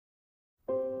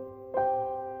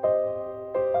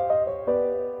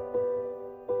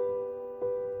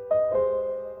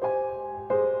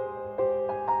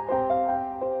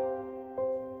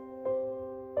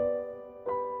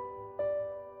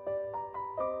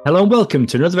Hello and welcome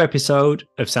to another episode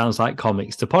of Sounds Like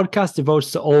Comics, the podcast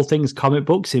devoted to all things comic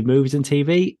books in movies and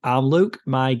TV. I'm Luke.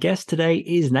 My guest today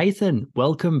is Nathan.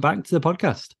 Welcome back to the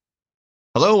podcast.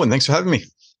 Hello, and thanks for having me.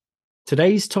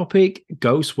 Today's topic,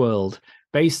 Ghost World,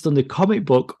 based on the comic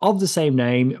book of the same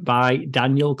name by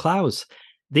Daniel Clowes.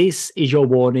 This is your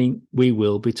warning. We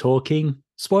will be talking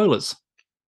spoilers.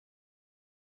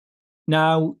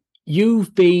 Now,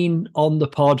 you've been on the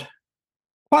pod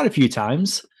quite a few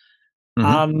times.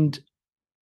 And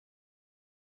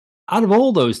out of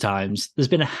all those times, there's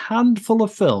been a handful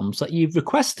of films that you've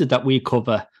requested that we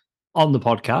cover on the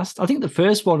podcast. I think the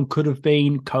first one could have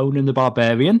been Conan the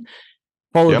Barbarian,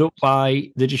 followed up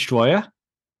by The Destroyer.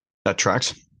 That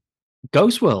tracks.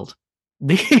 Ghost World.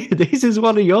 This is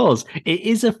one of yours. It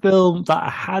is a film that I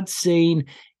had seen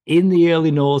in the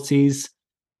early noughties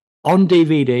on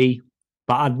DVD,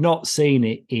 but I'd not seen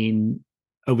it in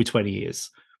over 20 years.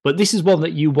 But this is one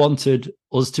that you wanted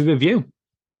us to review.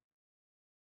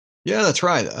 Yeah, that's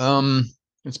right.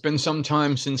 It's been some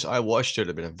time since I watched it.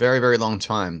 It's been a very, very long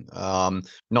time. Not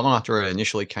long after it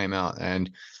initially came out. And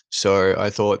so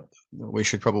I thought we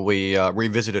should probably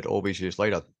revisit it all these years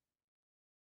later.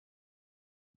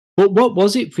 But what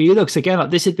was it for you, though? Because again, like,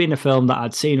 this had been a film that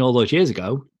I'd seen all those years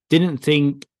ago. Didn't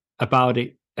think about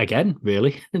it again,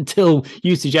 really, until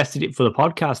you suggested it for the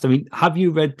podcast. I mean, have you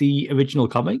read the original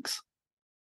comics?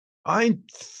 I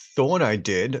thought I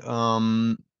did.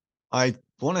 I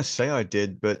want to say I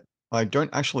did, but I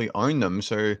don't actually own them,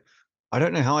 so I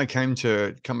don't know how I came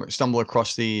to stumble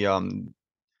across the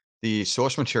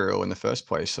source material in the first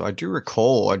place. So I do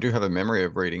have a memory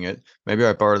of reading it. Maybe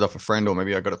I borrowed it off a friend, or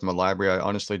maybe I got it from a library. I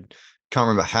honestly can't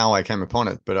remember how I came upon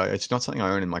it, but it's not something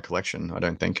I own in my collection, I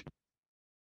don't think.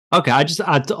 Okay,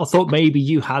 I thought maybe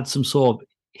you had some sort of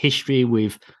history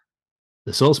with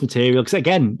the source material, because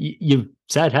again, you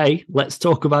said, "Hey, let's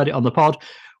talk about it on the pod."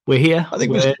 We're here. I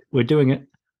think we're doing it.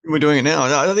 We're doing it now.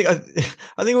 I think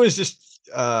it was just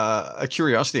a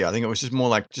curiosity. I think it was just more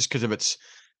like just because of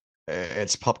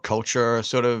its pop culture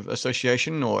sort of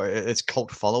association, or its cult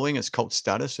following, its cult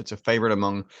status. It's a favorite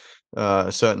among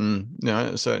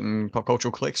certain pop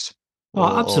cultural cliques.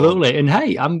 Oh, absolutely. And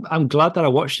hey, I'm glad that I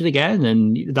watched it again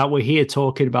and that we're here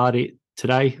talking about it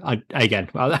today. I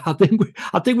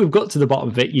think we've got to the bottom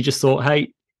of it. You just thought,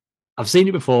 hey, I've seen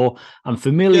it before. I'm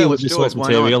familiar with the source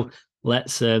material.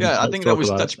 Let's I think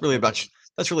that's really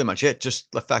much it.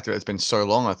 Just the fact that it's been so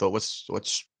long. I thought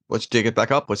let's dig it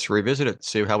back up. Let's revisit it.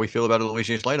 See how we feel about it all these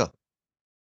years later.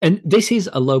 And this is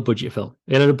a low budget film.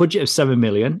 It had a budget of $7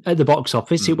 million at the box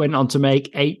office. It went on to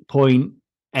make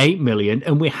 $8.8 million.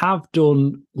 And we have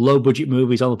done low budget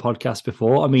movies on the podcast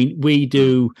before. I mean, we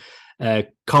do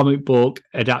comic book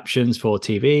adaptions for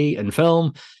TV and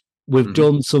film. We've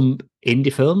done some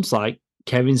indie films like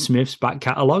Kevin Smith's back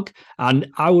catalogue,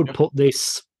 and I would put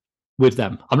this with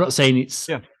them. I'm not saying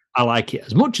I like it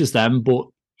as much as them, but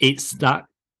it's that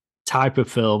type of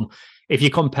film. If you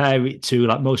compare it to,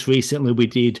 like, most recently we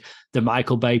did the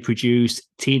Michael Bay produced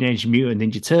Teenage Mutant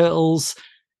Ninja Turtles.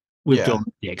 We've done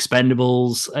The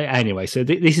Expendables. Anyway, so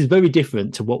this is very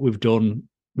different to what we've done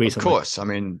recently. Of course. I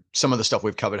mean, some of the stuff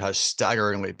we've covered has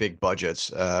staggeringly big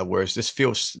budgets, whereas this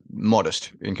feels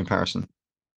modest in comparison.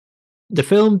 The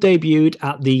film debuted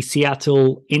at the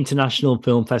Seattle International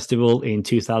Film Festival in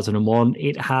 2001.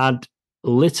 It had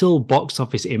little box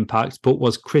office impact, but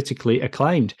was critically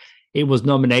acclaimed. It was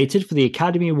nominated for the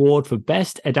Academy Award for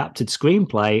Best Adapted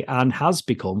Screenplay and has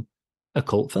become a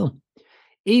cult film.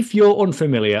 If you're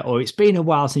unfamiliar or it's been a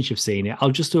while since you've seen it,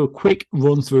 I'll just do a quick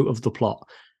run through of the plot.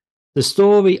 The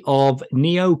story of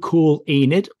neo-cool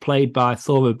Enid, played by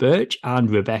Thora Birch, and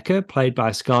Rebecca, played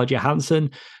by Scarlett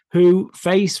Johansson, who,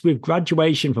 faced with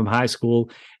graduation from high school,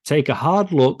 take a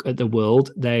hard look at the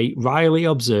world they wryly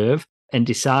observe and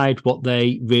decide what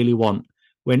they really want.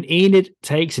 When Enid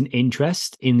takes an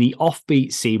interest in the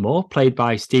offbeat Seymour, played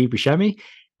by Steve Buscemi,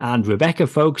 and Rebecca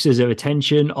focuses her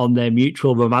attention on their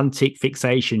mutual romantic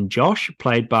fixation Josh,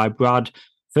 played by Brad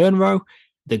Renfro,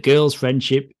 the girls'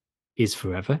 friendship is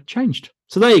forever changed.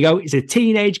 So there you go. It's a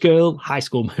teenage girl high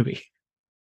school movie.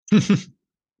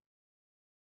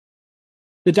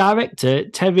 The director,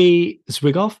 Terrt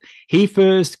Zwigoff, he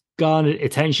first garnered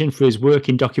attention for his work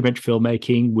in documentary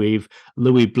filmmaking with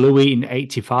Louis Bluey in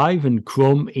 1985 and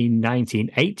Crumb in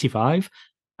 1985.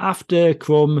 After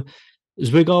Crumb,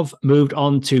 Zwigoff moved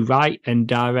on to write and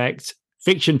direct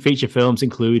fiction feature films,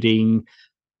 including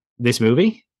this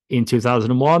movie in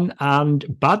 2001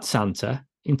 and Bad Santa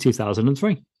in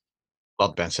 2003.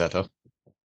 Love Bad Santa.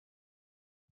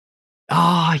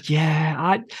 Oh,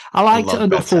 yeah. I liked it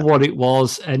enough for what it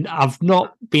was, and I've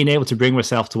not been able to bring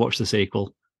myself to watch the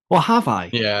sequel. Or have I?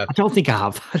 Yeah, I don't think I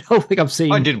have. I don't think I've I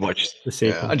seen did watch. the Yeah,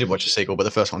 I sequel. did watch the sequel, but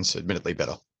the first one's admittedly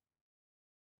better.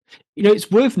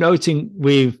 It's worth noting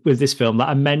with this film that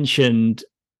I mentioned,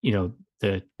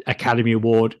 the Academy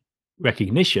Award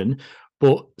recognition,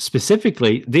 but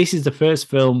specifically, this is the first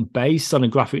film based on a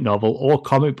graphic novel or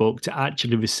comic book to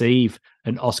actually receive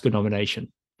an Oscar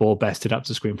nomination for Best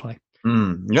Adapted Screenplay.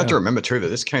 You have to remember too that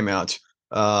this came out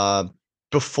uh,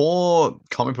 before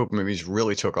comic book movies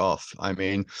really took off. I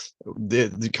mean,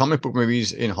 the comic book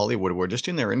movies in Hollywood were just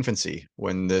in their infancy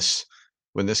when this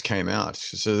came out.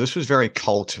 So this was very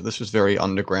cult. This was very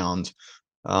underground.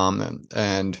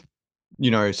 And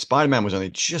Spider-Man was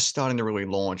only just starting to really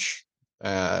launch,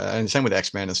 and same with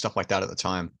X-Men and stuff like that at the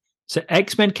time. So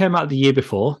X-Men came out the year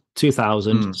before,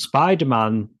 2000. Mm,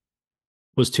 Spider-Man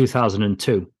was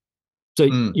 2002. So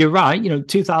mm, you're right,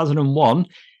 2001,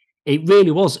 it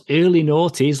really was early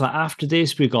noughties. Like after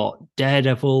this, we got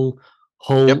Daredevil,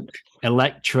 Hulk, yep.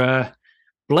 Elektra.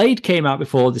 Blade came out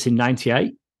before this in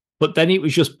 98, but then it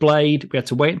was just Blade. We had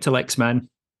to wait until X-Men.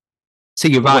 So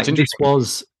you're But right, what's this interesting,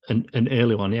 was an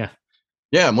early one, yeah.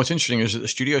 yeah, and what's interesting is that the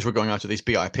studios were going after these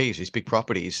big IPs, these big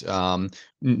properties,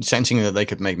 sensing that they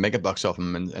could make mega bucks off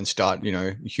them and start,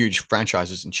 huge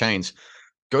franchises and chains.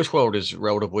 Ghost World is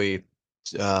relatively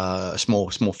a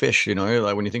small fish,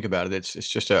 like when you think about it, it's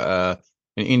just an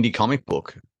indie comic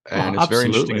book, Oh, and it's very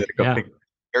interesting that absolutely, it got yeah. picked,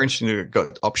 very interesting that it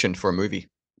got optioned for a movie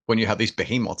when you have these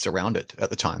behemoths around it at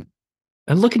the time.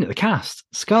 And looking at the cast,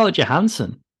 Scarlett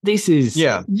Johansson, this is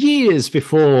Yeah, years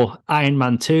before Iron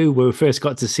Man 2, where we first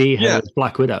got to see her yeah, as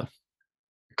Black Widow.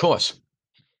 of course.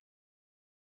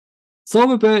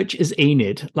 Thora Birch is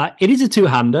Enid. Like, it is a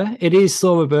two-hander. It is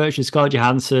Thora Birch and Scarlett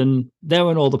Johansson. They're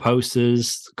on all the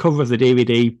posters, cover of the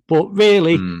DVD, but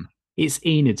really, Mm, it's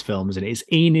Enid's film, isn't it? It's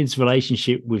Enid's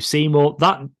relationship with Seymour.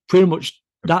 That pretty much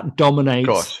that of dominates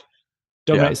course.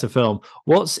 Yeah. the film.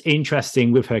 What's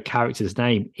interesting with her character's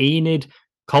name, Enid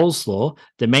Coleslaw,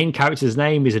 the main character's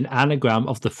name is an anagram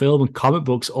of the film and comic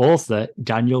books author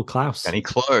Daniel Clowes. Any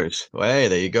clothes? Hey,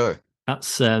 there you go.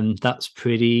 That's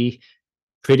pretty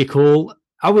cool.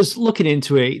 I was looking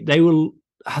into it. They were,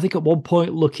 I think, at one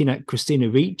point looking at Christina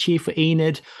Ricci for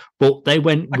Enid, but they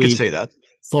went I could with see that.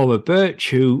 Thora Birch,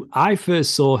 who I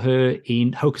first saw her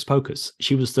in Hocus Pocus.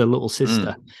 She was the little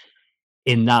sister Mm.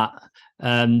 in that.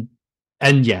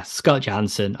 And yeah, Scarlett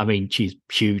Johansson. I mean, she's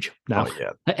huge now. Oh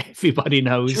yeah. Everybody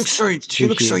knows. She who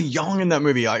looks she so is. young in that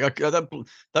movie.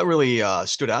 That really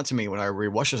stood out to me when I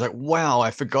rewatched it. I was like, wow, I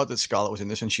forgot that Scarlett was in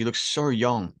this, and she looks so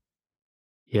young.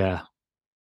 Yeah,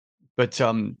 But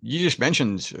you just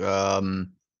mentioned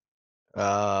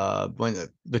when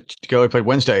the girl who played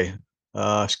Wednesday,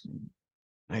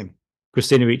 name,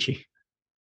 Christina Ricci.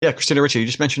 yeah, Christina Ricci. You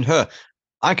just mentioned her.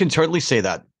 I can totally see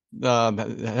that.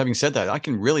 Having said that, I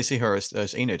can really see her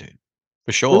as Enid for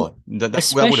Well, sure. That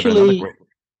would have been another especially great.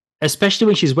 especially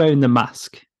when she's wearing the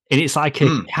mask. And it's like a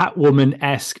Mm,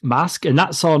 Catwoman-esque mask. And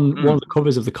that's on one mm, of the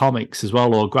covers of the comics as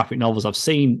well, or graphic novels. I've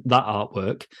seen that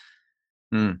artwork.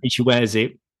 mm. And she wears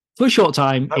it for a short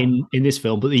time That in this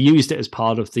film, but they used it as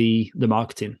part of the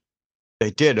marketing.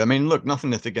 They did. I mean, look,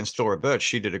 nothing against Thora Birch.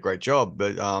 She did a great job,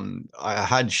 but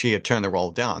had she had turned the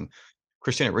role down,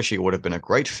 Christina Ricci would have been a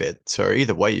great fit. So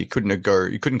either way, you couldn't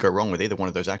go wrong with either one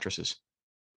of those actresses.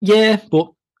 Yeah,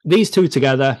 but these two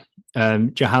together,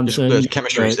 Just Johansson, the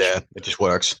chemistry's Birch, there. It just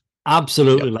works.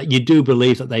 absolutely. Yep. Like you do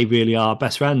believe that they really are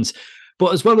best friends.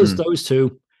 But as well as Mm, those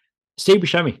two, Steve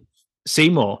Buscemi,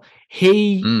 Seymour,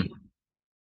 he mm,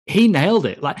 he nailed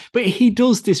it. Like, but he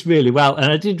does this really well.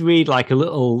 And I did read like a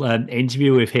little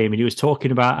interview with him, and he was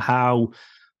talking about how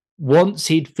once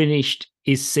he'd finished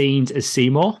his scenes as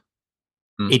Seymour,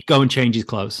 mm. he'd go and change his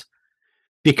clothes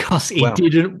because Wow.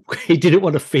 he didn't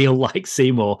want to feel like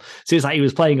Seymour. So it's like he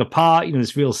was playing a part,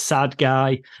 this real sad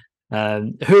guy,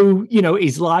 who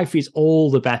his life is all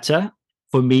the better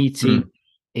for meeting Mm,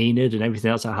 Enid and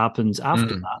everything else that happens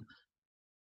after mm, that.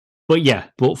 But yeah,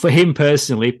 but for him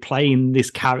personally, playing this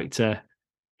character,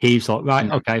 he thought, right,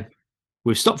 mm. okay,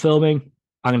 we've stopped filming.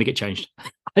 I'm going to get changed.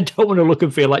 I don't want to look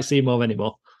and feel like Seymour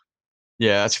anymore.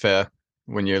 Yeah, that's fair.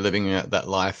 When you're living that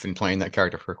life and playing that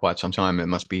character for quite some time, it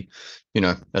must be,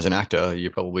 as an actor, you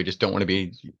probably just don't want to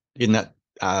be in that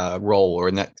role or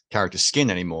in that character's skin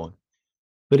anymore.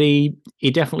 But he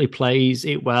definitely plays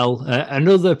it well.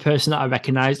 Another person that I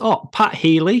recognise, Pat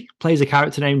Healy plays a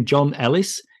character named John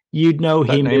Ellis. You'd know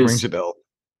That him name rings as a bell.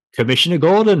 Commissioner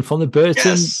Gordon from the Burton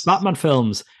Yes. Batman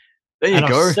films. There you And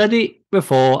I've go. said it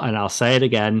before, and I'll say it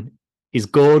again: is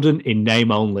Gordon in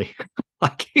name only.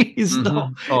 Like he's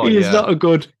not, Oh he is yeah, not a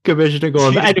good commissioner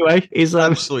going. But anyway,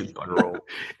 absolutely unreal.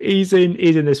 he's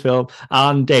in this film,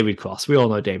 and David Cross. We all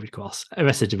know David Cross.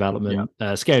 Arrested Yeah, Development,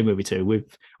 Scary Movie 2.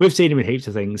 We've seen him in heaps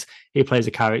of things. He plays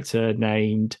a character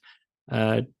named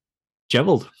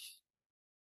Gerald.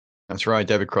 that's right.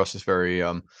 David Cross is very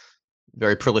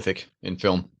prolific in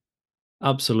film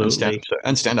Absolutely.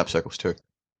 and stand up circles too.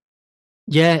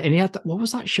 Yeah, and he had what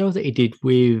was that show that he did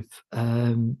with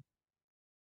Bob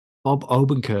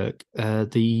Odenkirk?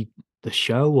 The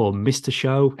show or Mr.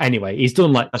 Show? Anyway, he's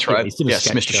done like That's right. he's done a Yes,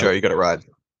 sketch Mr. Show, show. you got it right.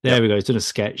 There we go. He's done a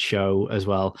sketch show as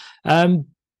well.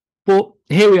 But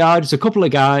here we are, just a couple of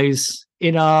guys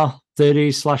in our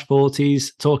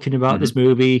 30s/40s talking about this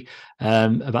movie,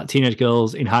 about teenage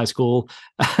girls in high school.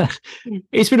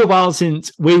 It's been a while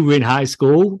since we were in high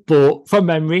school, but from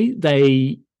memory,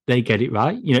 they get it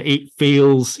right. You know, it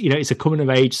feels, it's a coming of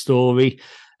age story.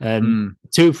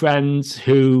 Two friends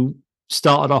who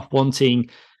started off wanting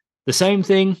the same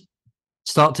thing,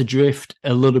 start to drift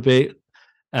a little bit.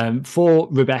 For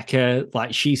Rebecca,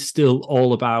 like she's still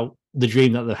all about the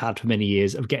dream that they've had for many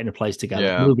years of getting a place together,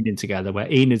 Yeah. moving in together, where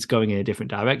Enid's going in a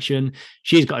different direction.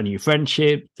 She's got a new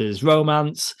friendship. There's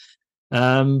romance.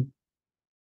 Yeah,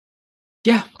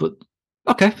 but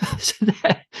okay. So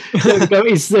there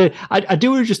we go. I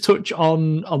do want to just touch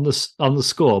on the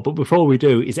score, but before we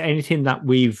do, is there anything that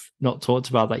we've not talked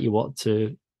about that you want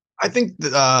to? I think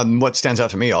that, what stands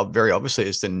out to me very obviously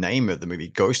is the name of the movie,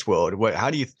 Ghost World. What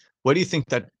do you think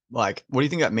that what do you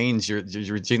think that means? Do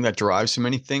you think that derives from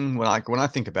anything? When I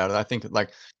think about it, I think that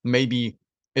like maybe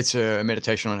it's a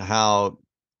meditation on how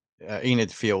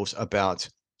Enid feels about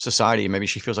society. Maybe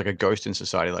she feels like a ghost in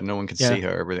society, like no one can Yeah, see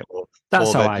her, everything, that's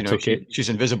or how that I took it. she's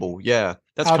invisible. Yeah,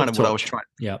 that's Out kind of of what I was touch. trying.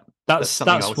 Yeah, That's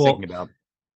something I was thinking about.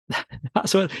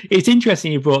 That's what it's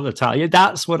interesting you brought the title. Yeah,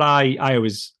 that's what I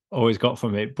always got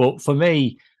from it. But for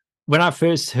me, when I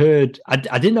first heard, I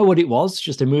didn't know what it was.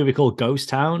 Just a movie called Ghost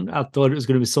Town. I thought it was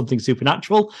going to be something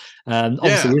supernatural.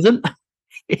 Obviously, Yeah, isn't.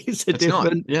 It's a it's not.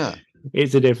 different. Yeah,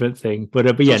 It's a different thing. But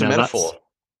it's yeah, almost a no, metaphor.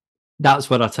 that's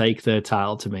what I take the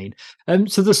title to mean.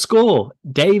 So the score,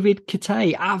 David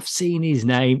Catay, I've seen his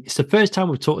name. It's the first time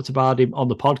we've talked about him on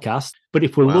the podcast. But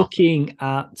if we're Wow. looking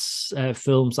at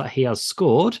films that he has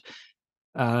scored,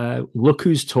 Look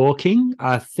Who's Talking,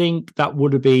 I think that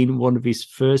would have been one of his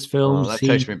first films. Oh, that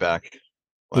takes me back.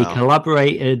 He Wow.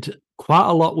 collaborated quite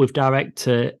a lot with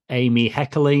director Amy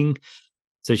Heckerling.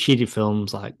 So she did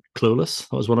films like Clueless,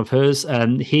 that was one of hers.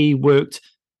 And he worked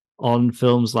on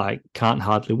films like Can't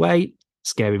Hardly Wait,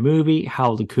 Scary Movie,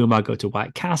 Harold and Kumar Go to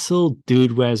White Castle,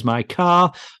 Dude, Where's My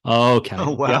Car? Okay.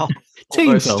 Oh Yeah. wow. All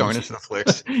Teen those films. stoners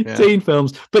flicks. Yeah. Teen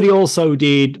films. But he also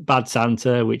did Bad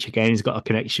Santa, which again has got a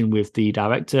connection with the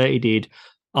director. He did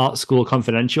Art School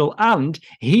Confidential, and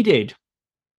he did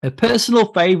a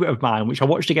personal favorite of mine, which I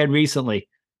watched again recently,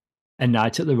 A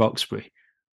Night at the Roxbury.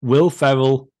 Will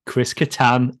Ferrell, Chris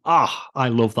Kattan. I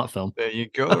love that film. There you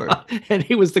go. And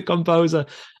he was the composer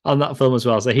on that film as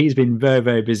well. So he's been very,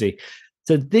 very busy.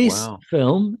 So this Wow.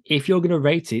 film, if you're going to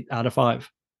rate it out of 5.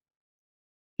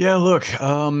 Yeah, look,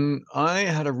 I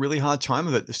had a really hard time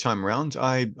with it this time around.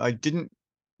 I didn't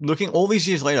looking all these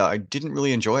years later, I didn't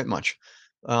really enjoy it much.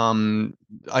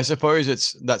 I suppose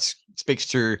that speaks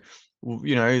to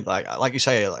like you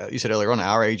say, like you said earlier on,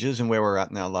 our ages and where we're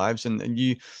at in our lives, and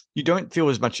you don't feel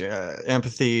as much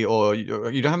empathy, or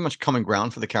you don't have much common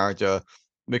ground for the character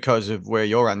because of where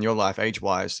you're at in your life age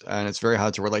wise, and it's very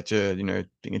hard to relate to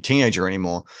being a teenager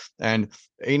anymore. And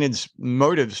Enid's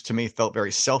motives to me felt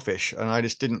very selfish, and I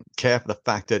just didn't care for the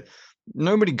fact that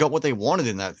nobody got what they wanted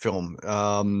in that film.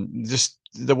 Just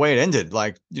the way it ended,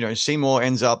 like Seymour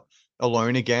ends up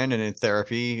alone again and in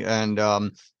therapy, and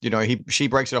she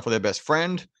breaks it off with her best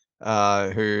friend,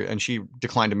 and she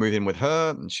declined to move in with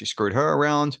her, and she screwed her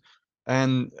around,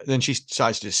 and then she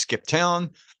decides to just skip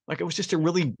town. Like, it was just a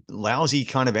really lousy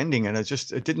kind of ending, and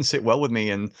it didn't sit well with me,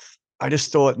 and I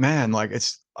just thought, man, like,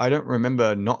 I don't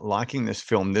remember not liking this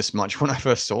film this much when I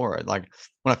first saw it. Like,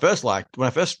 when I first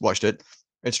watched it,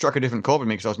 it struck a different chord with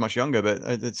me because I was much younger, but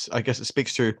I guess it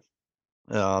speaks to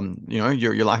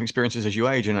your life experiences as you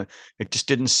age, and it just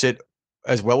didn't sit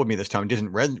as well with me this time. It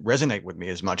didn't resonate with me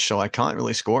as much, so I can't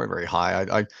really score it very high.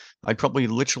 I'd probably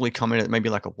literally come in at maybe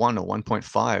like a 1 or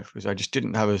 1.5 because I just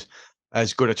didn't have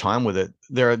as good a time with it.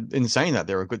 In saying that,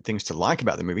 there are good things to like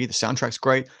about the movie. The soundtrack's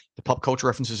great. The pop culture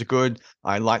references are good.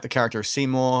 I like the character of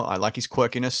Seymour. I like his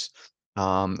quirkiness.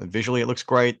 Visually, it looks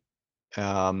great.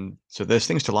 So there's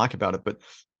things to like about it, but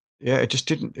yeah, it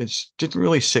didn't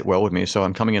really sit well with me. So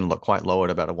I'm coming in quite low at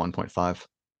about a 1.5.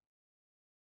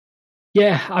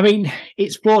 Yeah, I mean,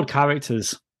 it's flawed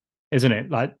characters, isn't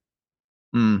it? Like,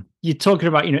 You're talking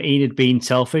about, Enid being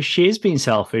selfish. She is being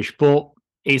selfish, but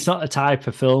it's not a type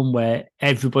of film where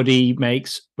everybody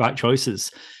makes right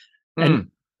choices. And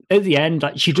at the end,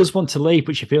 like, she does want to leave,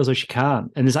 but she feels like she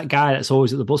can't. And there's that guy that's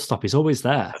always at the bus stop. He's always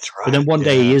there. That's right. But then one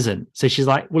day he isn't. So she's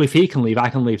like, well, if he can leave, I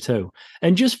can leave too.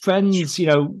 And just friends,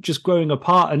 just growing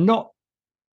apart and not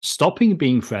stopping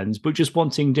being friends, but just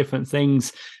wanting different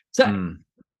things. So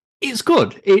it's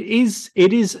good. It is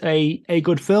a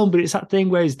good film, but it's that thing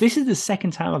where this is the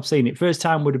second time I've seen it. First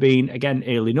time would have been, again,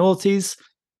 early noughties.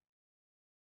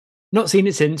 Not seen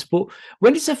it since, but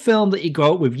when it's a film that you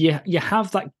grow up with, you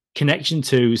have that connection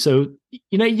to. So,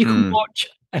 you can watch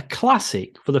a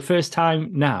classic for the first time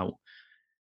now.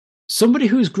 Somebody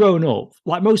who's grown up,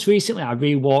 like most recently, I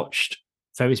rewatched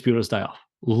Ferris Bueller's Day Off.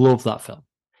 Love that film.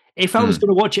 If I was going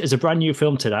to watch it as a brand new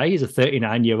film today, as a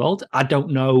 39-year-old, I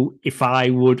don't know if I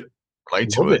would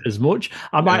love it as much.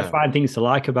 I might find things to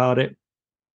like about it.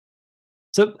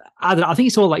 So I think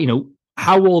it's all like,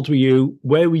 how old were you?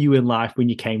 Where were you in life when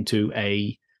you came to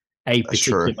a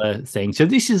particular thing? So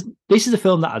this is a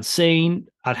film that I'd seen.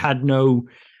 I'd had no.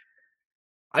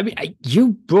 I mean, you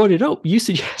brought it up. You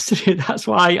suggested it. That's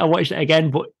why I watched it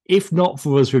again. But if not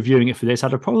for us reviewing it for this,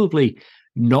 I'd have probably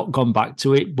not gone back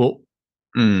to it. But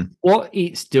what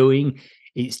it's doing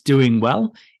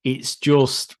well. It's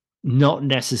just not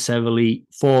necessarily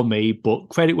for me, but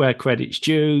credit where credit's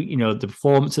due. The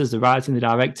performances, the writing, the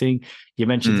directing. You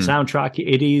mentioned the soundtrack.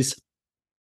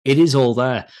 It is all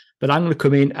there. But I'm going to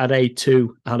come in at a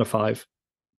 2 out of 5.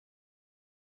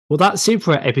 Well, that's it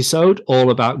for our episode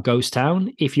all about Ghost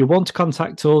Town. If you want to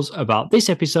contact us about this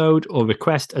episode or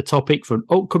request a topic for an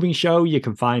upcoming show, you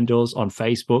can find us on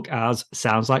Facebook as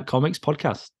Sounds Like Comics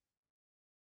Podcast.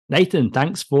 Nathan,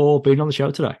 thanks for being on the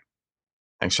show today.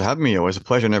 Thanks for having me. Always a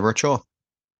pleasure, never a chore.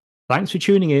 Thanks for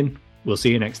tuning in. We'll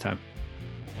see you next time.